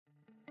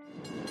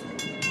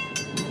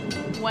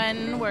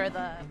when were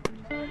the...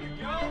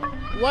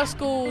 What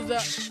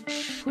schools...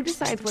 Who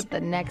decides what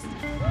the next...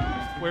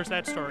 Where's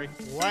that story?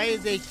 Why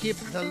they keep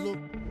the loop?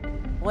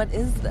 What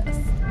is this?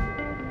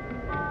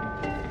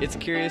 It's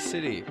Curious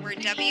City, where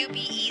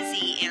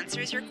WBEZ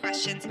answers your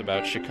questions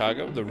about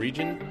Chicago, the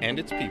region, and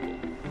its people.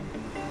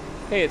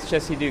 Hey, it's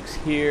Jesse Dukes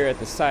here at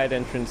the side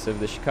entrance of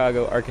the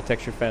Chicago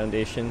Architecture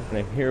Foundation, and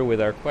I'm here with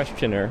our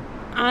questioner.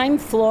 I'm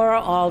Flora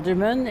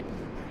Alderman.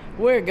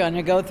 We're going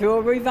to go through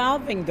a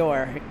revolving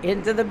door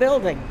into the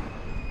building.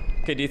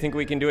 Okay, do you think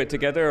we can do it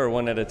together or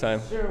one at a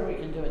time? Sure, we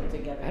can do it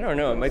together. I don't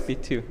know, it might be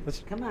two.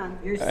 Come on,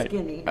 you're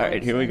skinny. All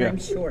right, here we go. I'm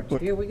short.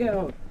 Here we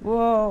go.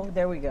 Whoa,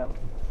 there we go.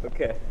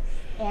 Okay.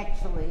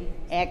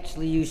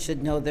 Actually, you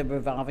should know the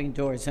revolving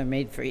doors are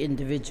made for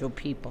individual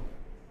people.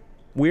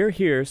 We're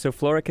here so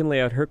Flora can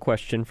lay out her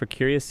question for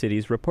Curious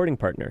City's reporting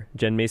partner,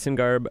 Jen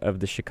Mason-Garb of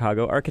the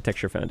Chicago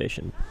Architecture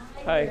Foundation.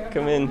 Hi,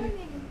 come in.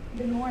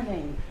 Good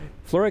morning.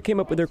 Flora came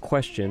up with her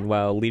question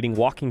while leading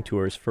walking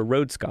tours for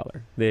Road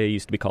Scholar. They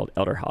used to be called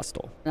Elder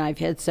Hostel. I've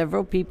had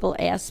several people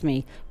ask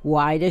me,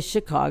 why does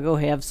Chicago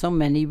have so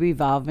many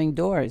revolving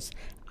doors?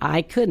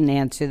 I couldn't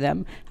answer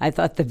them. I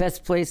thought the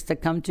best place to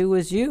come to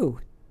was you.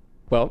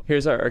 Well,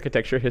 here's our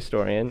architecture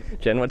historian.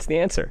 Jen, what's the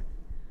answer?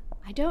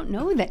 I don't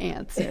know the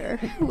answer,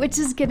 which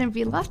is going to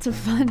be lots of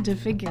fun to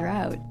figure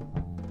out.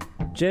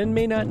 Jen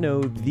may not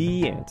know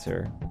the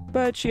answer,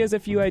 but she has a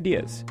few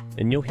ideas,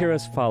 and you'll hear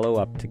us follow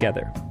up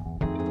together.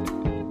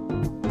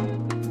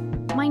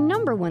 My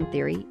number one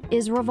theory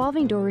is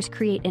revolving doors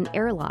create an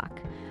airlock,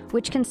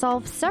 which can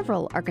solve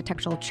several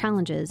architectural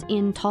challenges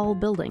in tall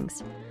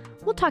buildings.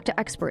 We'll talk to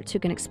experts who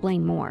can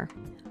explain more.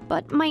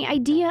 But my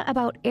idea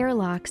about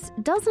airlocks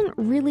doesn't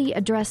really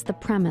address the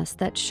premise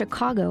that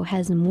Chicago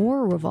has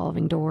more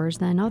revolving doors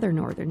than other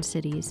northern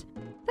cities.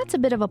 That's a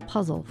bit of a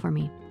puzzle for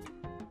me.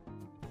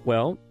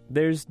 Well,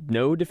 there's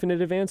no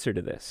definitive answer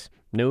to this.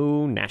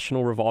 No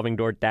national revolving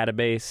door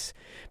database.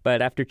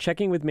 But after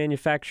checking with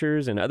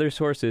manufacturers and other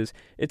sources,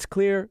 it's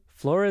clear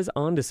Flora's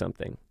onto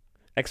something.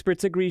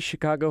 Experts agree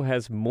Chicago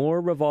has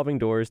more revolving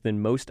doors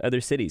than most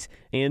other cities,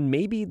 and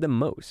maybe the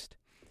most.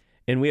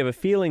 And we have a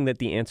feeling that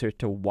the answer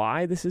to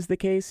why this is the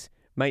case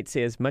might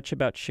say as much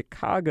about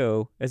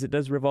Chicago as it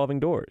does revolving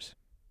doors.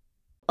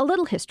 A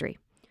little history.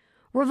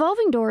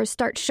 Revolving doors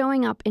start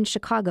showing up in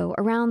Chicago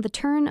around the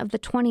turn of the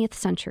 20th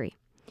century.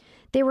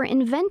 They were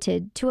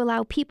invented to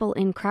allow people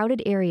in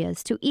crowded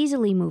areas to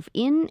easily move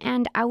in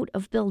and out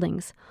of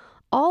buildings,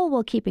 all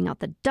while keeping out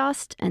the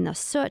dust and the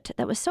soot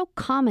that was so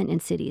common in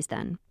cities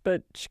then.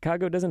 But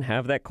Chicago doesn't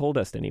have that coal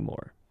dust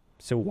anymore.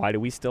 So why do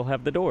we still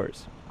have the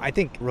doors? I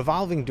think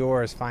revolving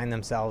doors find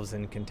themselves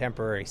in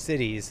contemporary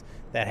cities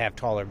that have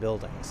taller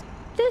buildings.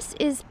 This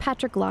is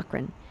Patrick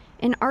Loughran,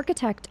 an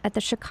architect at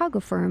the Chicago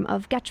firm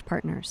of Getch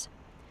Partners.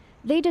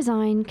 They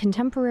design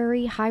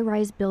contemporary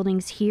high-rise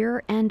buildings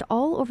here and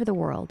all over the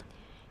world.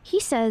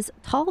 He says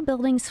tall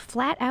buildings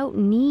flat out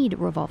need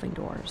revolving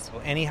doors.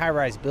 Any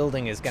high-rise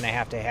building is going to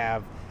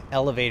have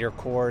elevator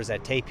cores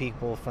that take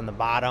people from the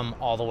bottom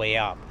all the way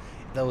up.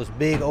 Those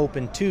big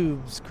open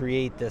tubes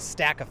create this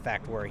stack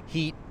effect where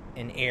heat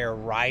and air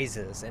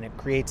rises, and it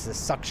creates this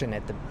suction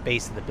at the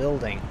base of the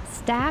building.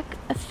 Stack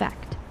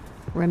effect.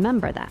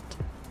 Remember that.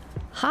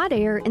 Hot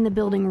air in the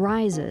building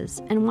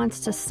rises and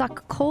wants to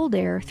suck cold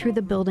air through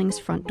the building's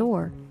front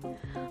door.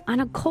 On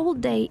a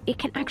cold day, it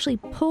can actually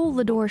pull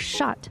the doors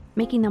shut,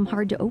 making them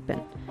hard to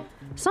open.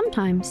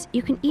 Sometimes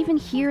you can even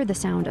hear the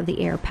sound of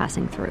the air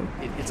passing through.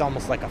 It's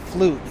almost like a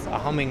flute, a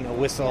humming, a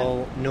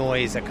whistle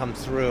noise that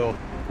comes through.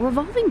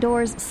 Revolving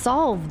doors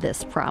solve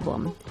this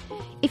problem.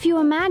 If you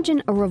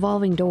imagine a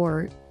revolving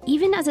door,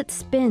 even as it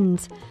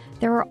spins,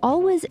 there are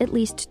always at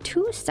least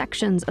two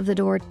sections of the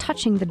door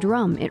touching the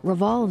drum it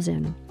revolves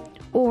in.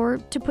 Or,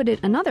 to put it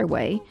another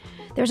way,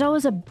 there's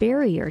always a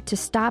barrier to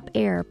stop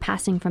air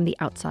passing from the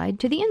outside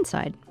to the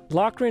inside.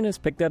 Loughran has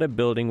picked out a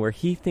building where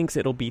he thinks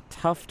it'll be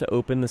tough to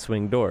open the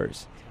swing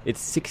doors. It's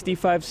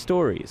 65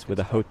 stories with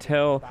a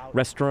hotel,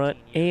 restaurant,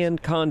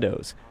 and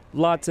condos.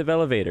 Lots of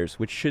elevators,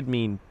 which should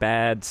mean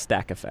bad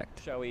stack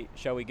effect.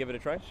 Shall we give it a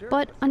try? Sure.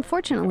 But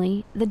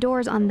unfortunately, the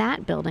doors on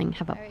that building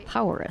have a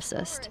power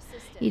assist.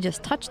 You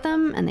just touch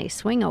them and they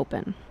swing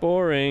open.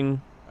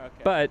 Boring. Okay.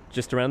 But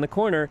just around the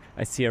corner,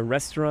 I see a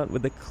restaurant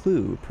with a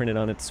clue printed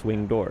on its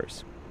swing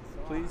doors.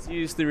 Please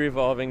use the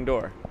revolving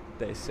door,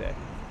 they say.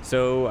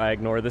 So I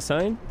ignore the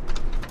sign.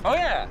 Oh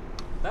yeah,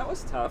 that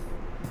was tough.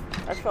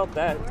 I felt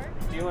that.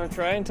 Do you want to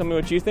try and tell me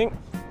what you think?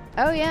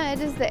 Oh yeah, it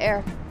is the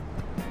air.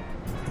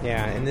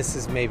 Yeah, and this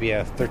is maybe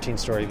a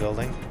 13-story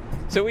building.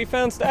 So we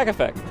found stack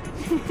effect.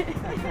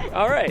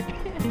 All right.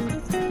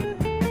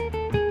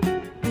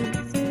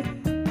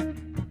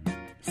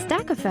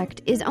 Stack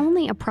effect is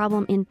only a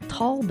problem in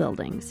tall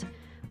buildings.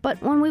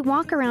 But when we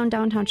walk around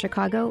downtown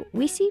Chicago,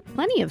 we see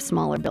plenty of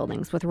smaller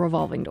buildings with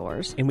revolving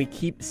doors. And we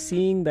keep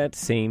seeing that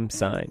same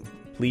sign.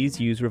 Please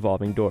use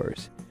revolving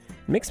doors.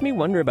 It makes me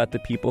wonder about the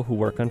people who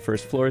work on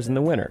first floors in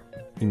the winter.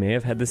 You may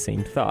have had the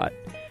same thought.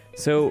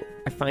 So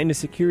I find a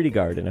security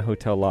guard in a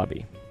hotel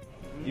lobby.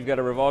 You've got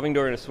a revolving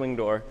door and a swing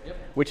door. Yep.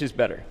 Which is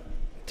better?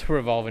 It's a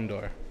revolving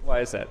door. Why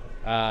is that?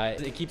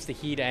 It keeps the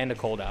heat and the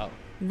cold out.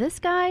 This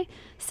guy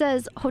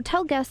says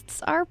hotel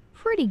guests are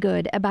pretty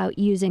good about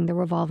using the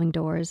revolving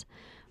doors.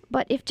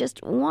 But if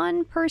just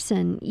one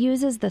person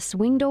uses the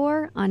swing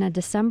door on a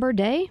December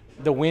day...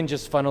 The wind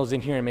just funnels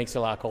in here and makes it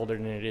a lot colder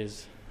than it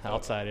is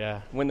outside, yeah.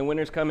 When the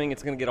winter's coming,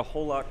 it's going to get a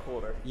whole lot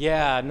colder.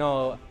 Yeah,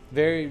 no,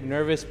 very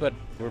nervous, but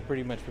we're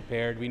pretty much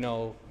prepared. We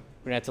know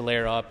we're going to have to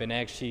layer up, and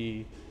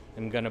actually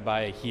I'm going to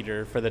buy a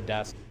heater for the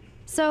desk.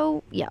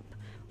 So, yep,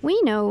 we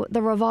know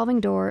the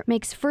revolving door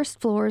makes first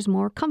floors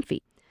more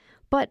comfy.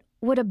 But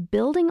would a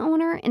building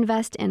owner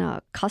invest in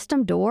a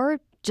custom door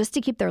just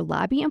to keep their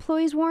lobby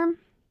employees warm?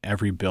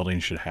 Every building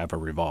should have a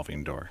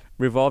revolving door.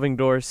 Revolving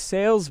door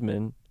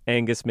salesman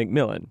Angus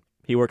McMillan.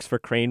 He works for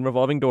Crane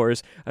Revolving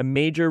Doors, a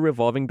major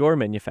revolving door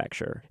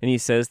manufacturer. And he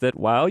says that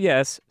while,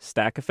 yes,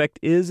 stack effect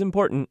is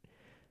important,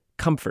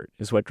 comfort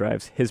is what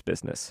drives his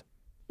business.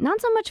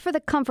 Not so much for the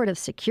comfort of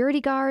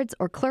security guards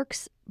or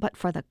clerks, but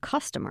for the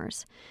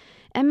customers.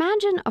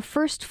 Imagine a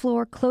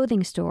first-floor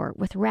clothing store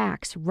with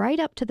racks right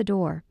up to the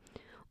door.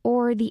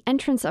 Or the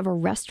entrance of a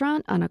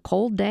restaurant on a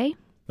cold day.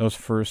 Those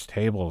first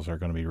tables are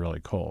going to be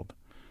really cold.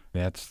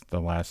 That's the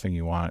last thing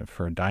you want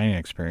for a dining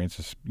experience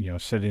is,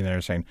 sitting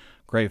there saying,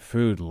 great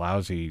food,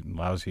 lousy,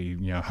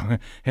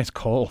 it's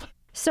cold.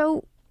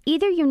 So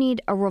either you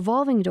need a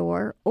revolving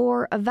door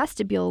or a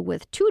vestibule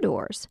with 2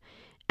 doors.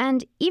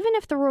 And even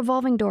if the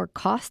revolving door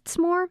costs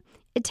more,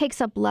 it takes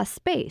up less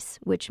space,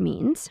 which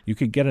means... You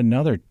could get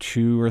another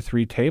 2 or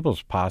 3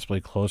 tables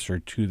possibly closer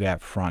to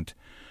that front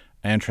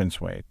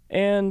entranceway.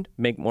 And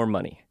make more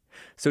money.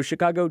 So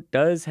Chicago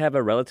does have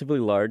a relatively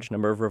large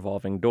number of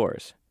revolving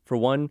doors. For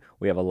one,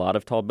 we have a lot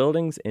of tall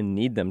buildings and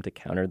need them to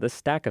counter the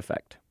stack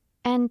effect.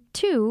 And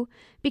 2,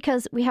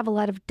 because we have a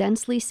lot of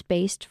densely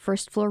spaced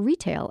first-floor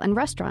retail and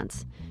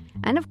restaurants.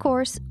 And of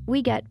course,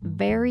 we get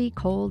very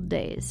cold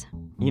days.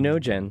 You know,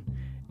 Jen,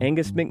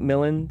 Angus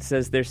McMillan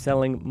says they're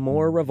selling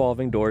more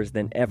revolving doors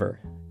than ever.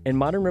 And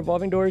modern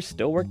revolving doors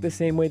still work the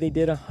same way they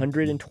did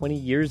 120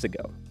 years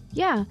ago.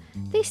 Yeah,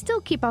 they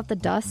still keep out the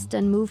dust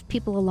and move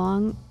people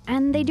along,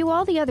 and they do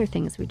all the other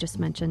things we just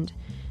mentioned.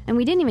 And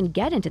we didn't even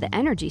get into the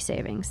energy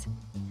savings.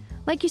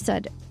 Like you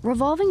said,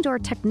 revolving door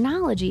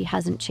technology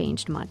hasn't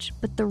changed much,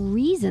 but the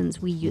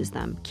reasons we use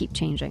them keep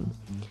changing.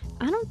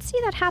 I don't see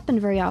that happen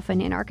very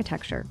often in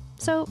architecture,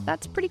 so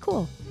that's pretty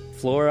cool.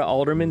 Flora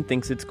Alderman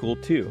thinks it's cool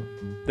too.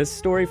 This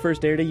story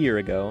first aired a year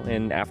ago,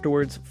 and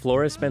afterwards,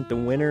 Flora spent the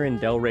winter in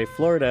Delray,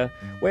 Florida,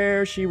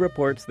 where she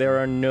reports there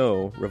are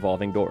no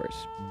revolving doors.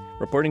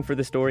 Reporting for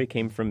the story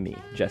came from me,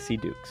 Jesse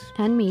Dukes.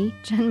 And me,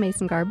 Jen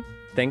Mason-Garb.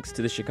 Thanks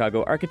to the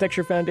Chicago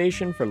Architecture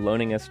Foundation for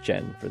loaning us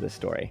Jen for this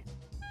story.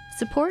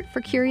 Support for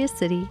Curious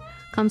City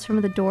comes from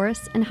the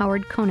Doris and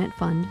Howard Conant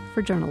Fund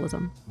for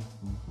Journalism.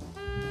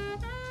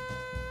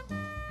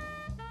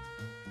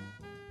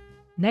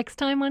 Next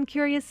time on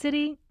Curious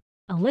City,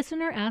 a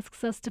listener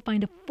asks us to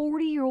find a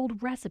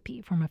 40-year-old recipe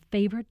from a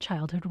favorite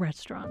childhood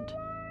restaurant.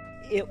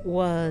 It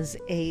was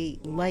a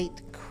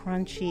light,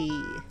 crunchy,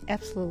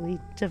 absolutely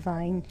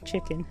divine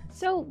chicken.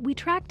 So we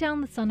tracked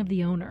down the son of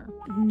the owner.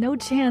 No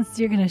chance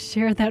you're going to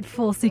share that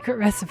full secret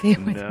recipe with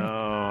me.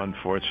 No,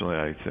 unfortunately,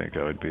 I think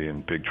I would be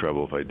in big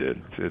trouble if I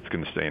did. It's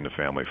going to stay in the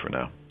family for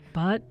now.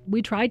 But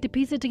we tried to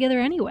piece it together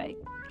anyway.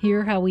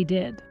 Hear how we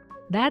did.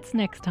 That's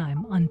next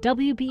time on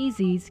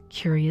WBEZ's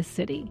Curious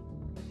City.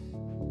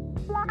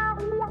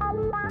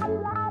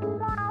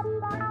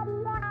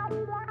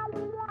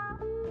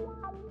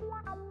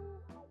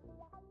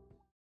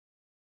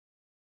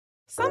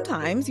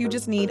 Sometimes you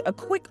just need a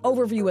quick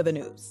overview of the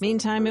news.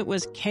 Meantime, it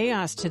was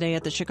chaos today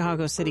at the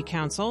Chicago City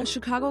Council. A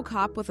Chicago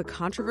cop with a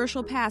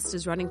controversial past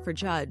is running for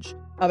judge.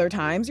 Other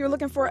times, you're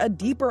looking for a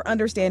deeper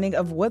understanding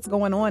of what's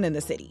going on in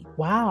the city.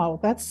 Wow,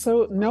 that's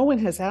so... No one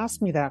has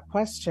asked me that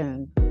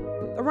question.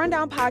 The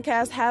Rundown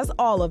podcast has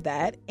all of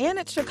that, and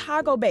it's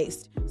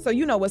Chicago-based, so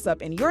you know what's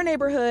up in your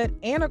neighborhood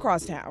and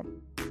across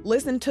town.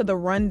 Listen to The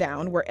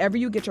Rundown wherever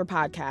you get your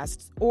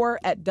podcasts or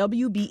at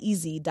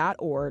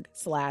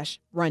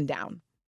wbez.org/rundown.